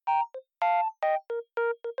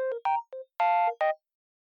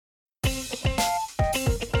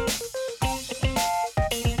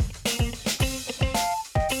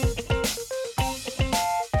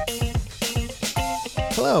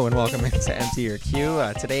Hello and welcome into Empty Your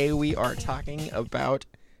Queue. Today we are talking about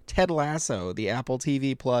Ted Lasso, the Apple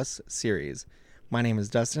TV Plus series. My name is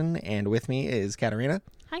Dustin, and with me is Katarina.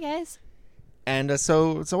 Hi guys. And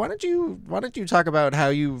so why don't you talk about how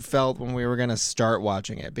you felt when we were going to start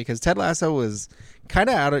watching it? Because Ted Lasso was kind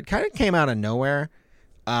of came out of nowhere.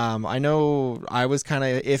 I know I was kind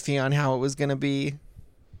of iffy on how it was going to be.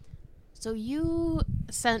 So you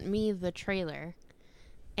sent me the trailer,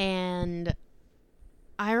 and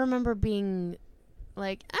I remember being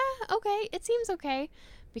like, okay, it seems okay,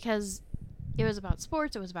 because it was about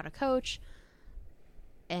sports, it was about a coach,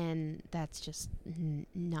 and that's just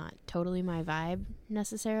not totally my vibe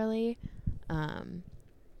necessarily.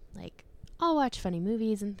 Like, I'll watch funny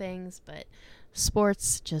movies and things, but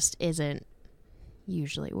sports just isn't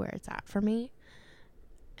usually where it's at for me.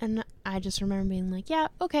 And I just remember being like, yeah,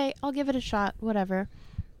 okay, I'll give it a shot, whatever.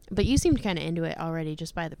 But you seemed kind of into it already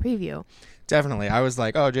just by the preview. Definitely. I was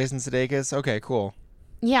like, oh, Jason Sudeikis? Okay, cool.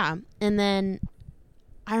 Yeah. And then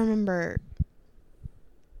I remember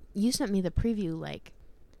you sent me the preview like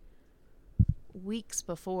weeks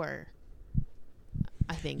before,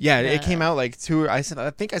 I think. Yeah, it came out like I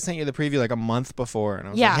think I sent you the preview like a month before. And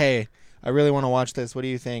I was like, hey, I really want to watch this. What do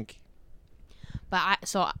you think? But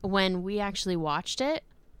so when we actually watched it,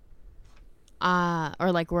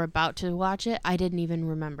 or like we're about to watch it, I didn't even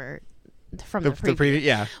remember from the preview.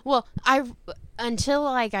 Yeah. Well, until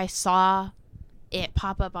like I saw it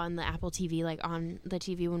pop up on the Apple TV, like on the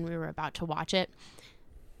TV when we were about to watch it,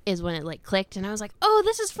 is when it like clicked, and I was like, oh,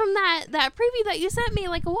 this is from that preview that you sent me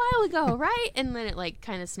like a while ago, right? And then it like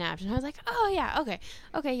kind of snapped, and I was like, oh yeah,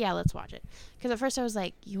 okay, yeah, let's watch it. Because at first I was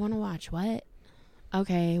like, you want to watch what?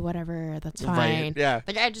 Okay, whatever, that's fine. Right, yeah.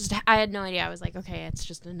 Like, I had no idea. I was like, okay, it's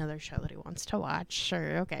just another show that he wants to watch.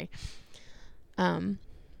 Sure, okay.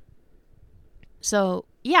 So,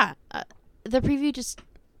 yeah, the preview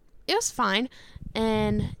it was fine.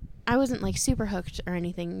 And I wasn't, like, super hooked or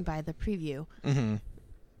anything by the preview.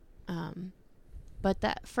 Mm-hmm. But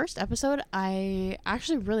that first episode, I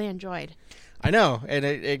actually really enjoyed. I know, and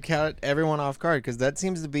it caught everyone off guard, because that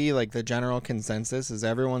seems to be, like, the general consensus, is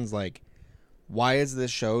everyone's like, why is this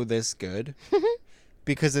show this good?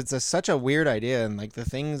 Because it's such a weird idea, and like the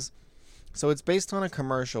things. So it's based on a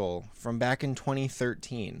commercial from back in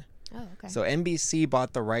 2013. Oh, okay. So NBC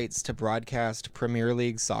bought the rights to broadcast Premier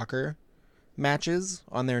League soccer matches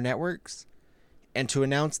on their networks, and to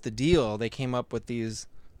announce the deal, they came up with these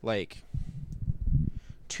like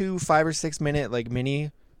 2 5 or 6 minute like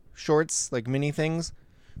mini shorts, like mini things,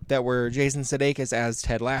 that were Jason Sudeikis as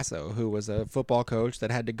Ted Lasso, who was a football coach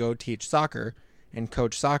that had to go teach soccer and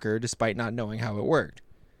coach soccer despite not knowing how it worked.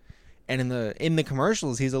 And in the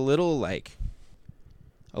commercials, he's a little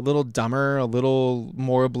dumber, a little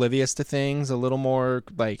more oblivious to things, a little more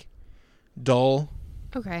like dull.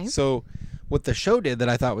 Okay. So what the show did that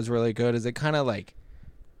I thought was really good is it kind of like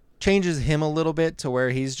changes him a little bit to where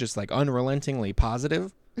he's just like unrelentingly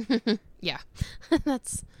positive. Yeah.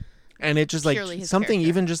 That's... And it just like something character.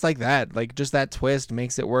 Even just like that, like just that twist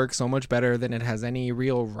makes it work so much better than it has any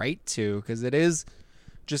real right to, because it is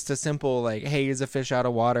just a simple like, hey, he's a fish out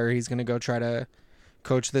of water. He's going to go try to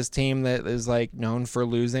coach this team that is like known for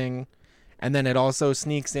losing. And then it also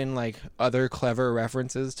sneaks in like other clever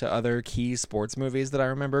references to other key sports movies that I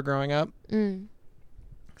remember growing up. Mm.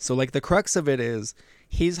 So like the crux of it is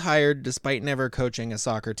he's hired despite never coaching a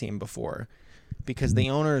soccer team before, because the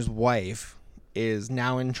owner's wife is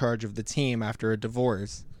now in charge of the team after a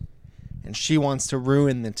divorce, and she wants to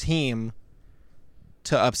ruin the team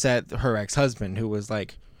to upset her ex-husband, who was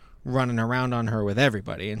like running around on her with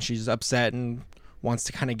everybody, and she's upset and wants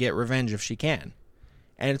to kind of get revenge if she can.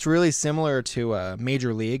 And it's really similar to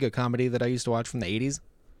Major League, a comedy that I used to watch from the 80s.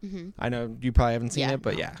 Mm-hmm. I know you probably haven't seen it,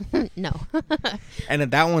 but no. yeah. No. And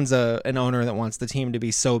that one's an owner that wants the team to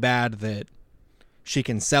be so bad that she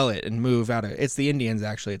can sell it and move out of... It's the Indians,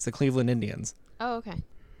 actually. It's the Cleveland Indians. Oh, okay.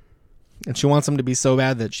 And she wants them to be so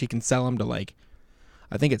bad that she can sell them to, like,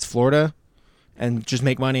 I think it's Florida, and just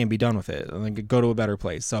make money and be done with it, and then go to a better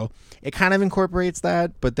place. So it kind of incorporates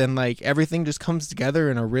that, but then, like, everything just comes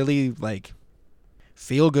together in a really, like,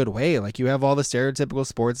 feel-good way. Like, you have all the stereotypical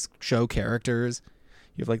sports show characters.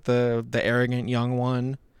 You have, like, the arrogant young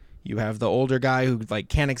one. You have the older guy who, like,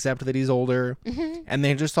 can't accept that he's older. Mm-hmm. And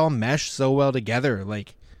they just all mesh so well together.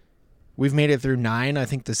 Like, we've made it through 9. I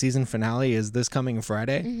think the season finale is this coming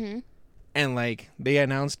Friday. Mm-hmm. And, like, they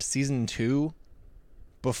announced season 2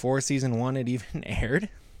 before season 1 had even aired.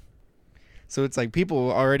 So it's like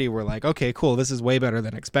people already were like, okay, cool, this is way better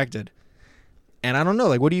than expected. And I don't know,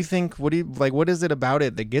 like, what do you think? What is it about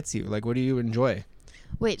it that gets you? Like, what do you enjoy?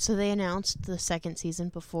 Wait, so they announced the second season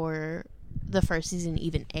before the first season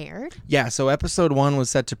even aired? Yeah, so episode 1 was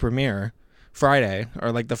set to premiere Friday,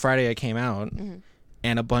 or like the Friday it came out,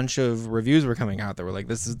 and a bunch of reviews were coming out that were like,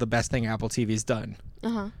 this is the best thing Apple TV's done.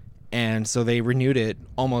 And so they renewed it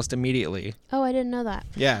almost immediately. Oh, I didn't know that.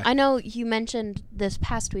 Yeah. I know you mentioned this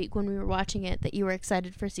past week when we were watching it that you were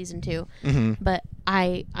excited for season 2, but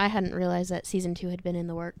I hadn't realized that season 2 had been in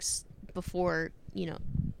the works before, you know,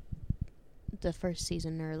 the first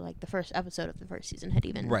season, or like the first episode of the first season had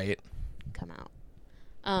even come out.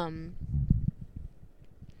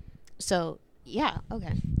 So yeah,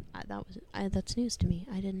 okay, that's news to me.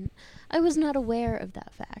 I was not aware of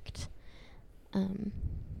that fact.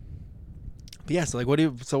 Yeah, so like,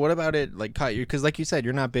 what about it like caught you? Because like you said,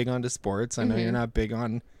 you're not big onto sports. I know you're not big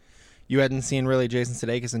on. You hadn't seen really Jason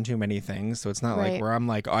Sudeikis in too many things, so it's not like where I'm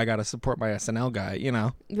like, oh, I gotta support my SNL guy, you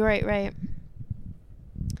know? Right.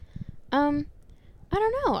 I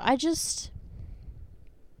don't know.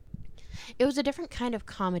 It was a different kind of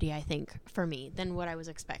comedy, I think, for me than what I was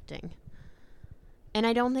expecting. And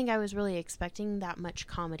I don't think I was really expecting that much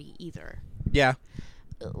comedy either. Yeah.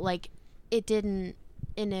 Like, it didn't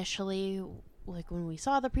initially, like when we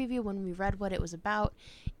saw the preview, when we read what it was about,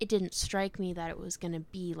 it didn't strike me that it was going to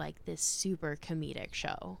be like this super comedic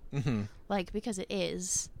show. Like, because it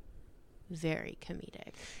is very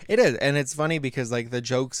comedic. It is, and it's funny because like the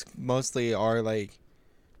jokes mostly are like,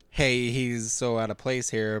 hey, he's so out of place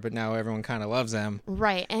here, but now everyone kind of loves him.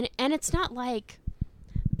 Right, and it's not like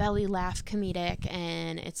belly laugh comedic,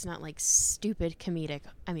 and it's not like stupid comedic.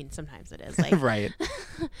 I mean, sometimes it is, like right.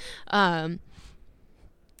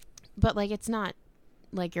 But like, it's not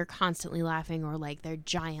like you're constantly laughing or like they're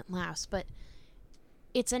giant laughs, but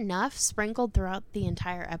it's enough sprinkled throughout the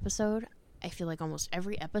entire episode. I feel like almost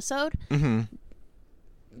every episode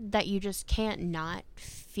that you just can't not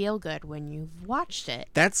feel good when you've watched it.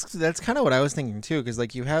 That's kind of what I was thinking too, because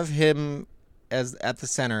like you have him as at the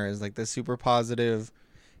center as like the super positive,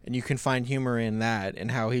 and you can find humor in that and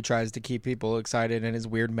how he tries to keep people excited and his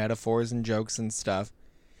weird metaphors and jokes and stuff.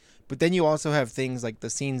 But then you also have things like the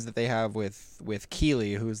scenes that they have with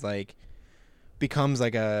Keeley, who's like becomes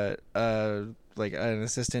like a like an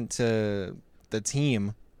assistant to the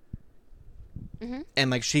team. And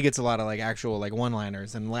like she gets a lot of like actual like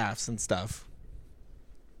one-liners and laughs and stuff.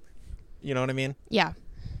 You know what I mean? Yeah.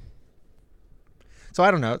 So I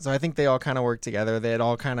don't know. So I think they all kind of work together. It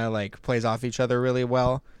all kind of like plays off each other really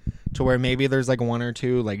well, to where maybe there's like one or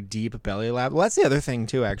two like deep belly laugh. Well, that's the other thing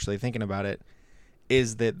too, actually, thinking about it,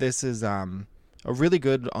 is that this is a really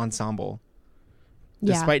good ensemble.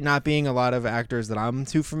 Yeah. Despite not being a lot of actors that I'm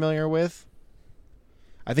too familiar with.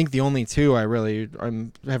 I think the only two I really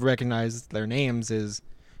have recognized their names is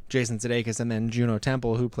Jason Sudeikis and then Juno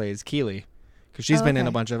Temple, who plays Keeley, because she's been in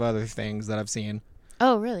a bunch of other things that I've seen.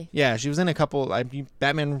 Oh, really? Yeah, she was in a couple.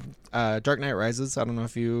 Batman, Dark Knight Rises. I don't know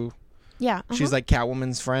if you. Yeah. She's like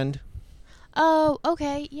Catwoman's friend. Oh,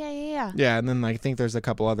 okay. Yeah. Yeah, and then like, I think there's a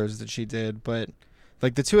couple others that she did, but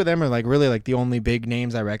like the two of them are like really like the only big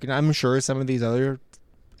names I recognize. I'm sure some of these other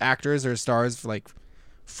actors or stars like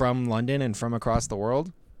from London and from across the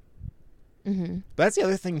world. But that's the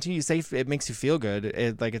other thing too. You say it makes you feel good.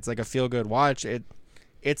 It's like a feel good watch.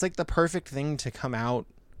 It's like the perfect thing to come out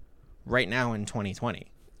right now in 2020.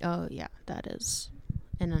 Oh yeah, that is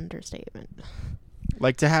an understatement.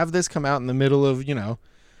 Like to have this come out in the middle of, you know,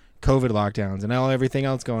 COVID lockdowns and everything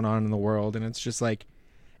else going on in the world, and it's just like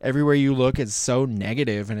everywhere you look it's so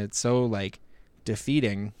negative and it's so like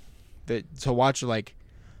defeating, that to watch like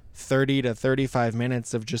 30 to 35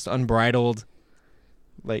 minutes of just unbridled,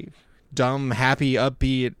 like dumb, happy,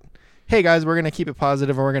 upbeat, hey guys, we're gonna keep it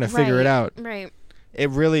positive and we're gonna figure it out. Right. It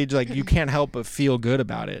really, like, you can't help but feel good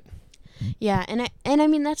about it. Yeah, and I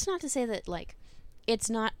mean, that's not to say that like it's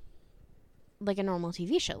not like a normal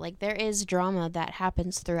TV show. Like, there is drama that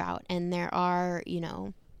happens throughout, and there are, you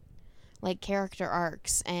know, like character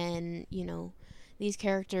arcs, and you know, these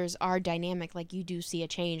characters are dynamic. Like, you do see a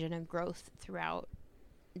change and a growth throughout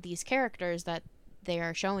these characters that they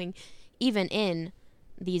are showing, even in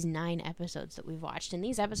these 9 episodes that we've watched. And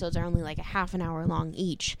these episodes are only like a half an hour long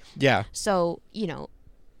each. Yeah. So, you know,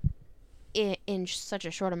 in such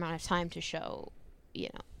a short amount of time to show, you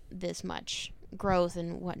know, this much growth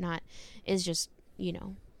and whatnot is just, you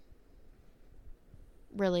know,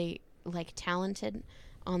 really like talented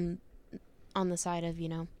on the side of, you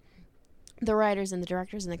know, the writers and the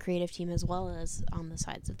directors and the creative team, as well as on the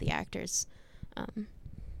sides of the actors.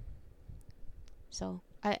 So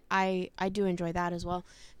I do enjoy that as well,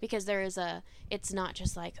 because it's not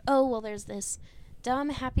just like, oh, well, there's this dumb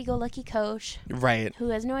happy-go-lucky coach, right, who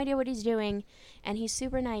has no idea what he's doing, and he's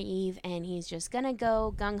super naive, and he's just gonna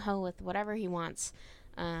go gung-ho with whatever he wants.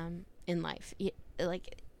 in life.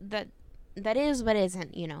 Like that is but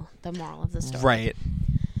isn't, the moral of the story. Right.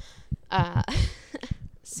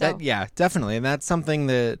 So Definitely. And that's something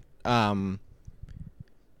that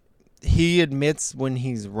he admits when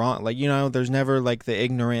he's wrong. Like, there's never like the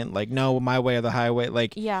ignorant, like, no, my way or the highway.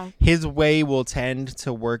 Like, his way will tend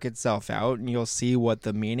to work itself out, and you'll see what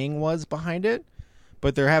the meaning was behind it.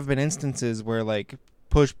 But there have been instances where like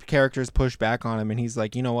characters push back on him, and he's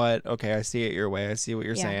like, you know what? Okay, I see it your way. I see what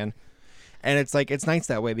you're saying. And it's like, it's nice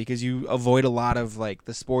that way because you avoid a lot of like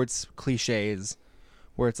the sports cliches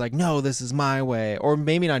where it's like, no, this is my way. Or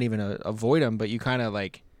maybe not even avoid them, but you kind of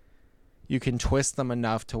like, you can twist them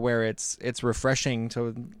enough to where it's refreshing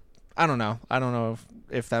to, I don't know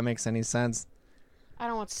if that makes any sense. I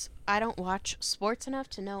don't watch sports enough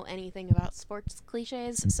to know anything about sports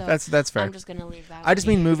cliches, so that's fair. I'm just gonna leave that. I just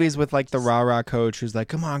mean movies with like the rah-rah coach who's like,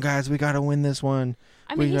 come on guys, we gotta win this one.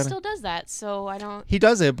 I mean, he still does that, so I don't. He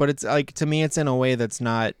does it, but it's like, to me, it's in a way that's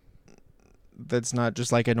not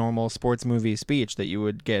just like a normal sports movie speech that you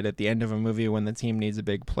would get at the end of a movie when the team needs a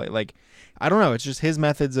big play. Like, I don't know. It's just his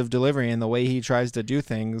methods of delivery and the way he tries to do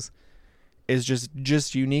things is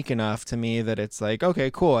just unique enough to me that it's like,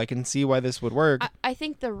 okay, cool. I can see why this would work. I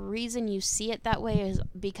think the reason you see it that way is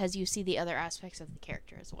because you see the other aspects of the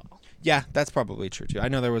character as well. Yeah, that's probably true too. I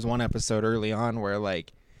know there was one episode early on where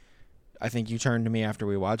like, I think you turned to me after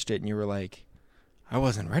we watched it and you were like, I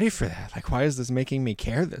wasn't ready for that. Like, why is this making me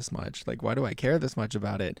care this much? Like, why do I care this much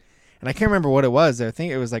about it? And I can't remember what it was. I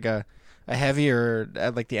think it was like a heavier,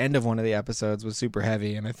 at like the end of one of the episodes was super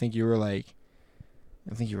heavy. And I think you were like,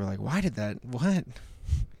 why did that? What?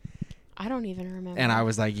 I don't even remember. And I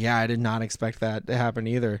was like, yeah, I did not expect that to happen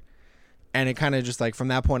either. And it kind of just like, from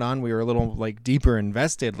that point on, we were a little like deeper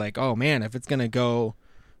invested. Like, oh man, if it's going to go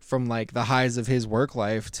from like the highs of his work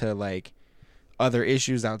life to like other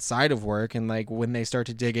issues outside of work, and like when they start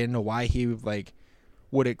to dig into why he like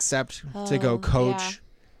would accept to go coach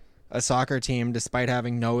a soccer team despite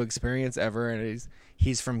having no experience ever, and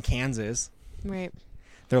he's from Kansas, right?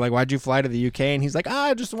 They're like, why'd you fly to the UK? And he's like,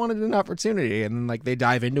 I just wanted an opportunity. And then like they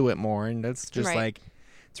dive into it more, and that's just like,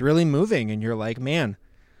 it's really moving, and you're like, man,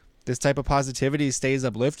 this type of positivity stays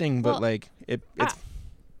uplifting, but like it's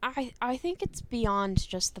I think it's beyond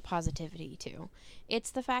just the positivity too. It's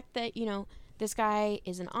the fact that, this guy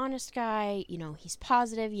is an honest guy, he's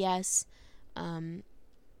positive, yes,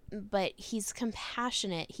 but he's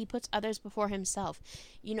compassionate. He puts others before himself.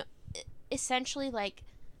 Essentially, like,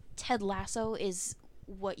 Ted Lasso is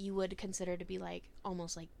what you would consider to be, like,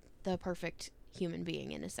 almost like the perfect human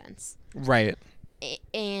being in a sense. Right.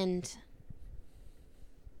 And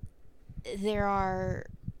there are,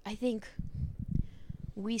 I think,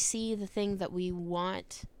 we see the thing that we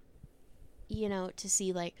want, to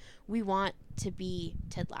see. Like, we want to be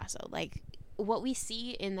Ted Lasso. Like, what we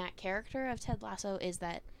see in that character of Ted Lasso is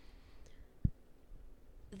that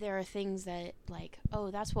there are things that, like,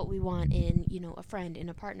 oh, that's what we want in, a friend, in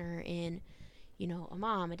a partner, in, a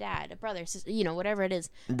mom, a dad, a brother, sister, whatever it is.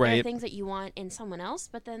 Right. There are things that you want in someone else,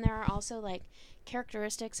 but then there are also, like,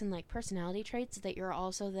 characteristics and, like, personality traits that you're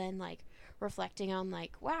also then, like, reflecting on,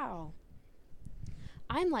 like, wow,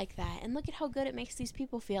 I'm like that, and look at how good it makes these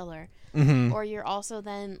people feel, or you're also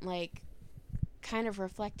then, like, kind of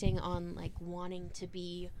reflecting on, like, wanting to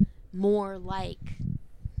be more like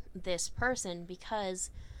this person because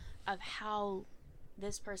of how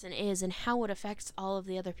this person is and how it affects all of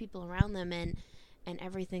the other people around them and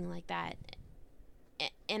everything like that.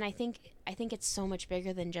 And I think it's so much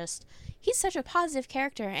bigger than just, he's such a positive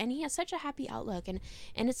character and he has such a happy outlook, and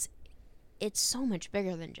it's so much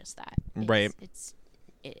bigger than just that. Right.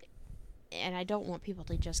 And I don't want people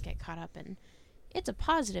to just get caught up in, it's a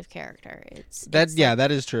positive character. It's that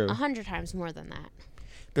like is true. 100 times more than that.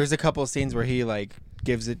 There's a couple of scenes where he like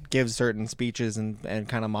gives certain speeches and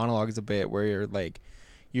kind of monologues a bit where you're like,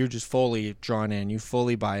 you're just fully drawn in, you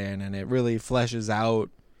fully buy in, and it really fleshes out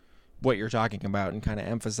what you're talking about and kind of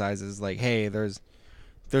emphasizes like, hey, there's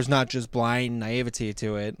not just blind naivety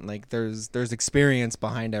to it. Like there's experience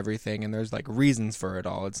behind everything, and there's like reasons for it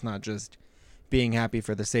all. It's not just being happy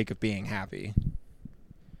for the sake of being happy.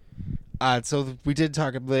 So we did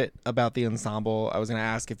talk a bit about the ensemble. I was going to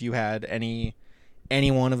ask if you had any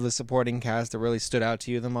one of the supporting cast that really stood out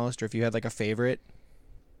to you the most, or if you had like a favorite.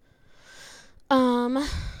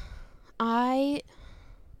 I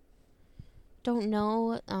don't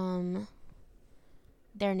know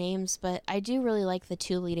their names, but I do really like the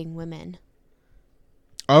two leading women.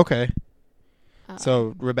 Okay.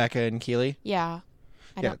 So Rebecca and Keely? Yeah.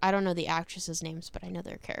 I don't know the actresses' names, but I know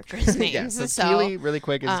their characters' names. Yeah, so Keely, really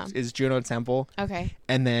quick, is Juno Temple. Okay.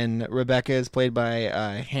 And then Rebecca is played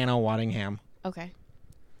by Hannah Waddingham. Okay.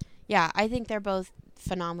 Yeah, I think they're both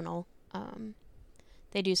phenomenal.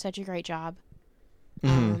 They do such a great job.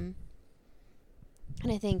 And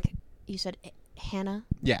I think you said Hannah.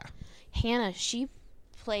 Yeah. Hannah, she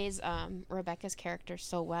plays Rebecca's character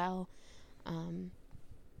so well.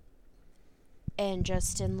 And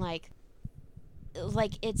just in like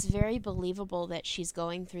it's very believable that she's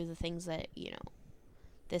going through the things that,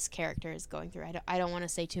 this character is going through. I don't want to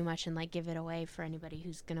say too much and like give it away for anybody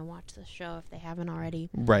who's going to watch the show if they haven't already.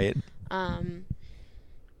 Right.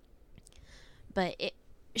 But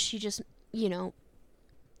she just, by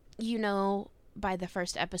the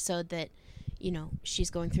first episode that, she's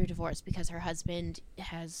going through divorce because her husband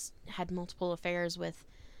has had multiple affairs with,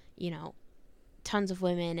 tons of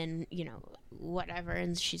women and, whatever.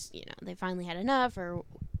 And she's, they finally had enough, or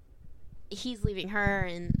he's leaving her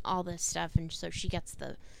and all this stuff. And so she gets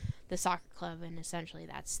the soccer club, and essentially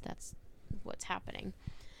that's what's happening.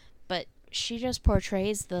 But she just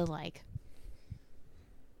portrays the, like,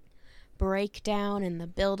 breakdown and the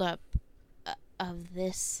buildup of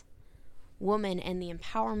this woman and the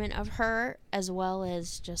empowerment of her, as well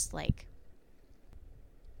as just like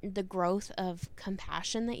the growth of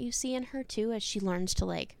compassion that you see in her too, as she learns to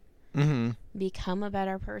like become a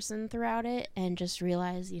better person throughout it, and just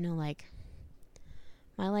realize, like,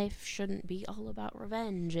 my life shouldn't be all about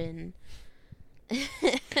revenge and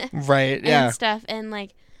right, yeah, and stuff. And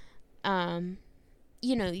like,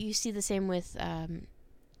 you see the same with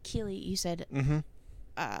Keely. You said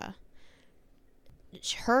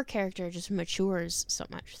her character just matures so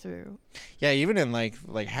much through. Yeah, even in like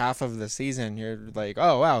half of the season, you're like,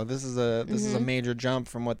 oh wow, this is a major jump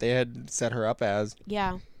from what they had set her up as.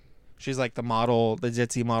 Yeah, she's like the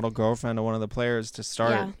ditzy model girlfriend of one of the players to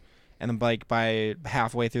start. Yeah. And then, like, by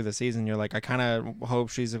halfway through the season, you're like, I kind of hope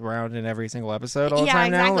she's around in every single episode all the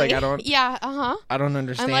time now. Like, I don't. Yeah. I don't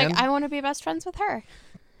understand. I'm like, I want to be best friends with her.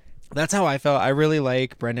 That's how I felt. I really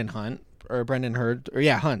like Brendan Hunt, or Brendan Hurd, or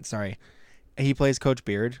Hunt. Sorry, he plays Coach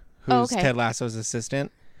Beard, who's Ted Lasso's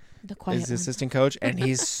assistant. The quiet his assistant coach, and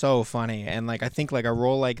he's so funny. And like, I think like a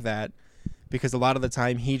role like that, because a lot of the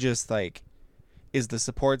time he just like is the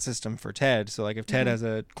support system for Ted. So like, if Ted has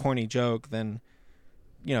a corny joke, then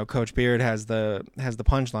Coach Beard has the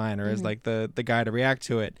punchline, or is like the guy to react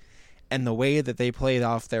to it. And the way that they played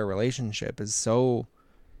off their relationship is so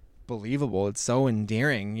believable. It's so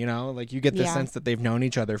endearing, like you get the sense that they've known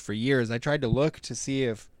each other for years. I tried to look to see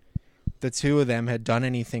if the two of them had done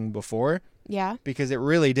anything before. Yeah. Because it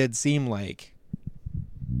really did seem like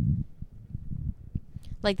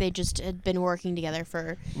they just had been working together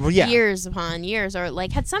for years upon years, or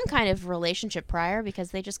like had some kind of relationship prior,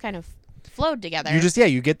 because they just kind of flowed together.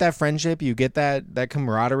 You get that friendship, you get that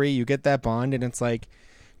camaraderie, you get that bond, and it's like,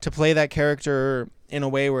 to play that character in a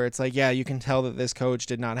way where it's like, you can tell that this coach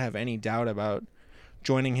did not have any doubt about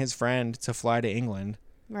joining his friend to fly to England.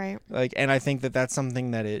 Right. Like, and I think that that's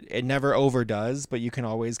something that it never overdoes, but you can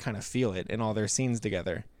always kind of feel it in all their scenes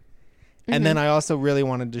together. And then I also really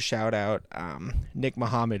wanted to shout out Nick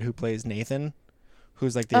Mohammed, who plays Nathan,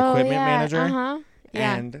 who's like the equipment manager.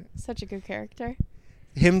 Yeah, and such a good character.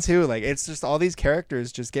 Him too. Like, it's just all these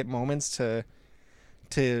characters just get moments to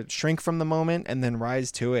shrink from the moment and then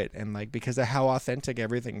rise to it. And like, because of how authentic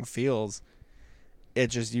everything feels, it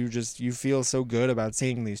just you feel so good about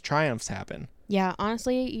seeing these triumphs happen. Yeah,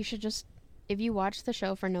 honestly, you should just, if you watch the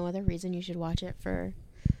show for no other reason, you should watch it for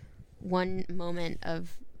one moment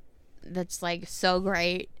of that's like so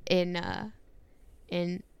great in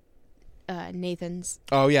Nathan's.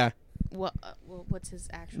 Oh yeah. What's his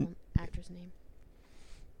actual actor's name?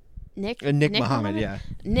 Nick Mohammed, yeah.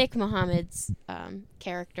 Nick Mohammed's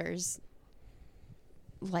character's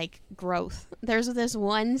like growth. There's this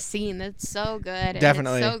one scene that's so good.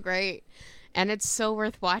 Definitely. And it's so great. And it's so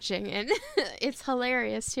worth watching. And it's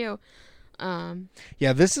hilarious too.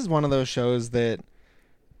 Yeah, this is one of those shows that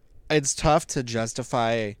it's tough to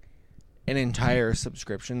justify an entire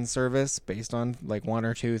subscription service based on like one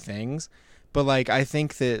or two things. But like, I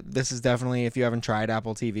think that this is definitely, if you haven't tried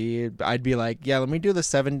Apple TV, I'd be like, let me do the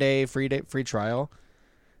 7-day free trial.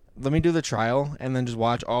 Let me do the trial and then just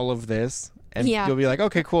watch all of this. And you'll be like,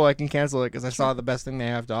 okay, cool, I can cancel it because I saw the best thing they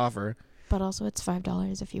have to offer. But also, it's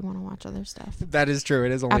 $5 if you want to watch other stuff. That is true.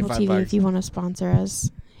 It is only Apple $5. TV, if you want to sponsor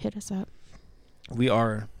us, hit us up. We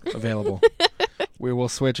are available. We will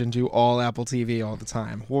switch and do all Apple TV all the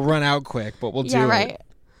time. We'll run out quick, but we'll do it.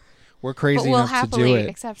 We're crazy enough to do it.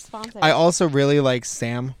 Accept sponsors. I also really like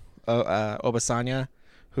Sam Obasanya,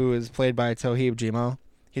 who is played by Toheeb Jimo.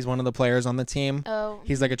 He's one of the players on the team. Oh.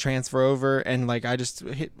 He's like a transfer over, and like I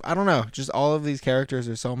don't know, just all of these characters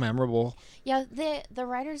are so memorable. Yeah, the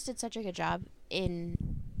writers did such a good job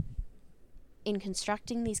in in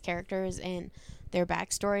constructing these characters and their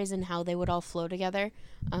backstories and how they would all flow together.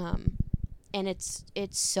 And it's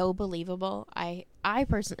so believable. I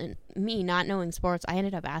personally, me not knowing sports, I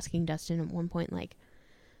ended up asking Dustin at one point, like,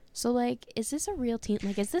 so, like, is this a real team?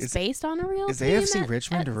 Like, is this based on a real team? Is AFC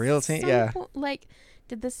Richmond a real team? Yeah. Like,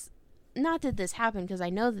 did this happen? Because I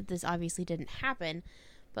know that this obviously didn't happen.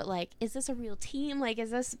 But, like, is this a real team? Like,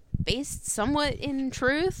 is this based somewhat in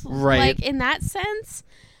truth? Right. Like, in that sense?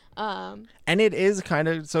 And it is kind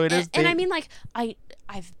of, so it is. And I mean, like,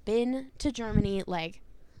 I've been to Germany, like,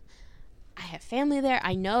 I have family there.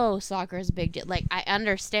 I know soccer is a big deal. Like, I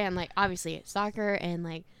understand, like, obviously soccer and,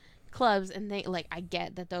 like, clubs and things, like, I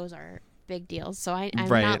get that those are big deals. So I'm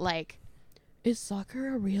not like, is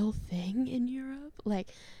soccer a real thing in Europe? Like,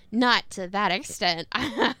 not to that extent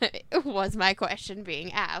was my question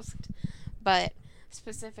being asked. But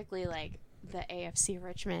specifically, like, the AFC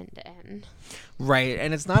Richmond and... Right,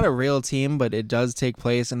 and it's not a real team, but it does take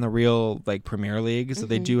place in the real, like, Premier League. So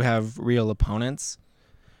they do have real opponents.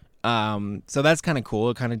 So that's kind of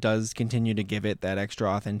cool. It kind of does continue to give it that extra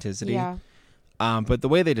authenticity. Yeah. But the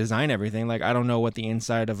way they design everything, like, I don't know what the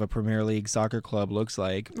inside of a Premier League soccer club looks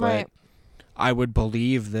like, but Right. I would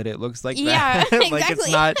believe that it looks like Yeah, that. Like, exactly.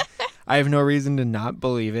 it's not, I have no reason to not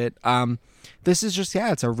believe it. This is just,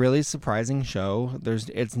 it's a really surprising show.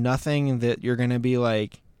 It's nothing that you're going to be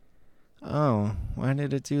like, oh, why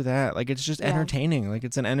did it do that? Like, it's just entertaining. Like,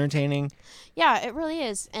 it's an entertaining. Yeah, it really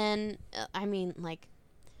is. And, I mean, like,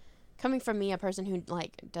 coming from me, a person who,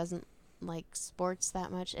 like, doesn't like sports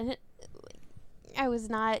that much, and I was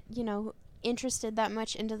not, interested that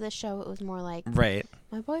much into this show. It was more like, right,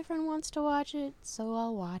 my boyfriend wants to watch it, so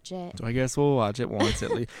I'll watch it. So I guess we'll watch it once at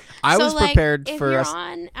least. I so, was like, prepared if for you're us.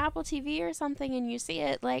 on Apple TV or something and you see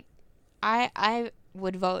it, like, I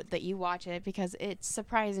would vote that you watch it because it's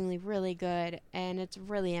surprisingly really good and it's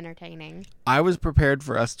really entertaining. I was prepared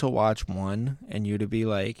for us to watch one and you to be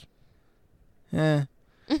like, eh.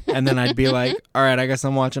 And then I'd be like, all right, I guess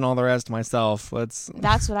I'm watching all the rest myself. That's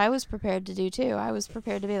what I was prepared to do, too. I was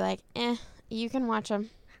prepared to be like, you can watch them.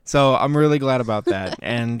 So I'm really glad about that.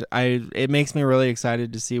 And it makes me really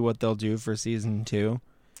excited to see what they'll do for season 2.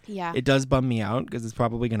 Yeah. It does bum me out because it's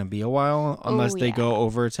probably going to be a while unless they go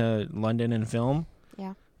over to London and film.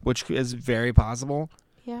 Yeah. Which is very possible.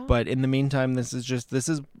 Yeah. But in the meantime, this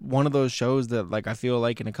is one of those shows that, like, I feel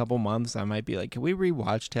like in a couple months I might be like, can we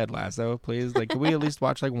rewatch Ted Lasso, please? Like, can we at least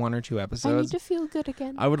watch like 1 or 2 episodes? I need to feel good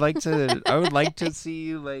again. I would like to see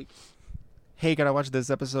you, like, hey, can I watch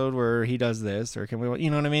this episode where he does this, or can we,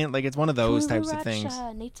 you know what I mean? Like, it's one of those types of things.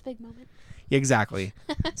 Nate's big moment. Exactly.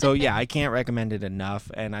 So yeah, I can't recommend it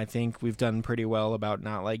enough, and I think we've done pretty well about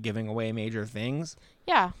not, like, giving away major things.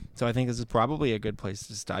 Yeah. So I think this is probably a good place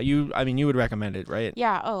to start. You would recommend it, right?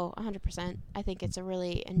 Yeah. Oh, 100%. I think it's a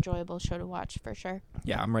really enjoyable show to watch for sure.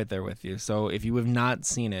 Yeah, I'm right there with you. So if you have not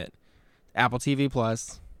seen it, Apple TV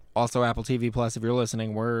Plus, also Apple TV Plus, if you're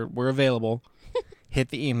listening, we're available. Hit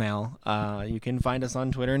the email. You can find us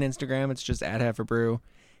on Twitter and Instagram. It's just @HefferBrew.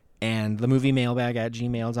 And the movie mailbag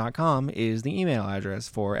 @gmail.com is the email address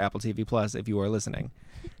for Apple TV Plus if you are listening.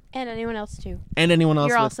 And anyone else too. And anyone else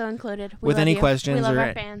You're also included. We with love any you. questions we love or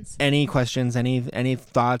our fans. any questions, any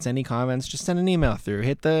thoughts, any comments, just send an email through.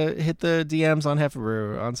 Hit the DMs on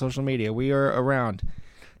HefferBrew on social media. We are around.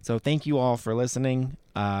 So thank you all for listening.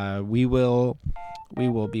 We will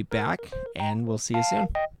be back, and we'll see you soon.